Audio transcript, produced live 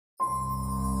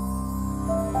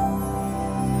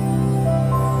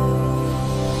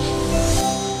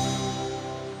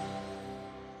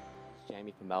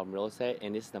Melbourne Real Estate,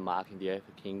 and this is the marketing video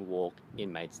for Kiln Walk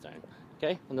in Maidstone.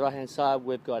 Okay, on the right hand side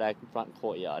we've got a front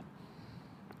courtyard.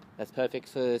 That's perfect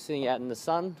for sitting out in the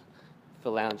sun for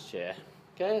lounge chair.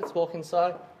 Okay, let's walk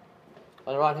inside.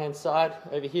 On the right hand side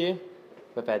over here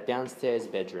we've our downstairs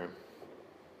bedroom.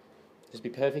 This would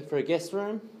be perfect for a guest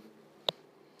room.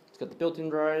 It's got the built-in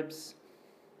robes.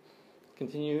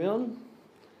 Continuing on,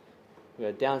 we've got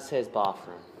a downstairs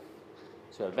bathroom.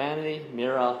 So a vanity,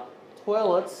 mirror,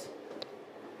 toilets,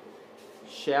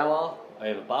 shower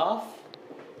over bath.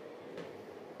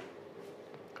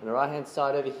 On the right hand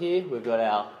side over here we've got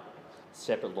our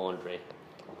separate laundry.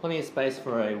 Plenty of space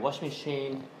for a washing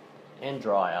machine and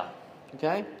dryer.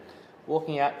 Okay,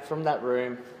 walking out from that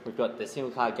room we've got the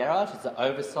single car garage. It's an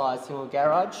oversized single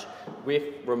garage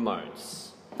with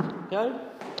remotes. Okay,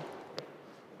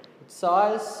 good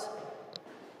size,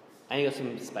 and you got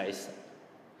some space,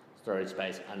 storage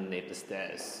space underneath the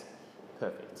stairs.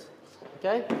 Perfect.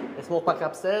 Okay, let's walk back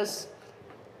upstairs.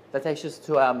 That takes us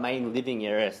to our main living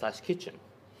area / kitchen.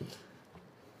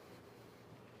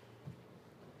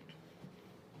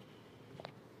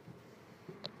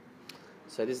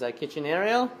 So this is our kitchen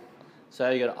area. So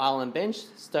you got an island bench,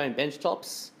 stone bench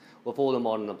tops with all the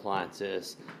modern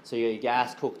appliances. So you got your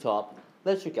gas cooktop,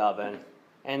 electric oven,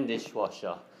 and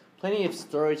dishwasher. Plenty of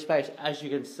storage space, as you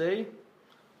can see. You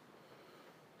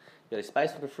got a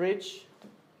space for the fridge.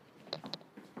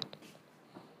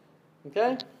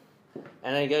 Okay,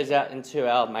 and then it goes out into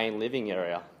our main living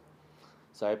area.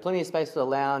 So plenty of space for the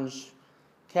lounge,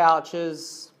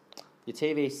 couches, your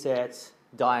TV set,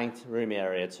 dining room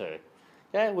area too.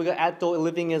 Okay, we've got outdoor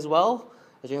living as well.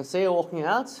 As you can see, walking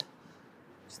out,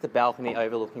 just the balcony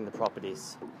overlooking the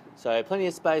properties. So plenty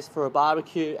of space for a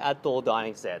barbecue, outdoor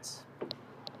dining sets.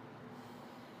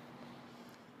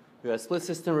 We've got a split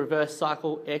system reverse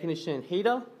cycle air conditioner and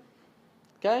heater.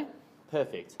 Okay,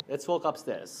 perfect. Let's walk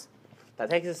upstairs. That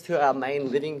takes us to our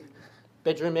main living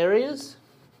bedroom areas.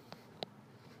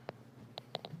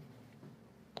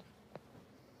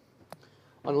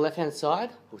 On the left hand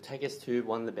side will take us to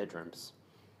one of the bedrooms.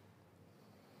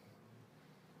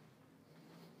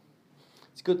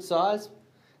 It's good size.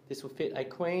 This will fit a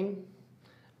queen,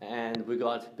 and we've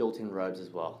got built-in robes as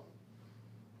well.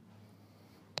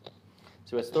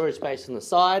 So we have storage space on the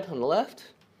side, on the left.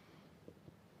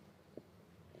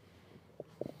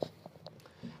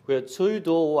 We have a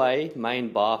 2-doorway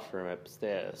main bathroom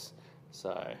upstairs.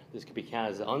 So this could be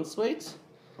counted as an ensuite.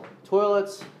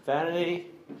 Toilets, vanity,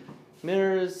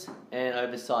 mirrors, and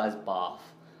oversized bath,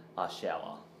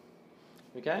 shower.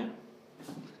 Okay,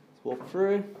 let's walk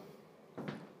through.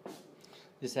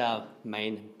 This is our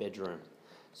main bedroom.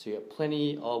 So you have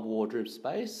plenty of wardrobe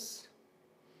space.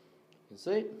 You can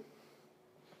see.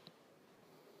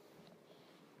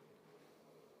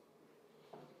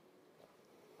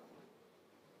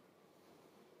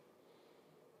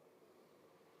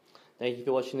 Thank you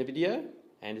for watching the video,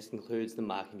 and this concludes the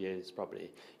marketing video of this property.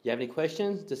 If you have any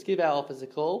questions, just give our office a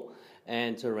call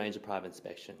and to arrange a private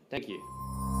inspection. Thank you.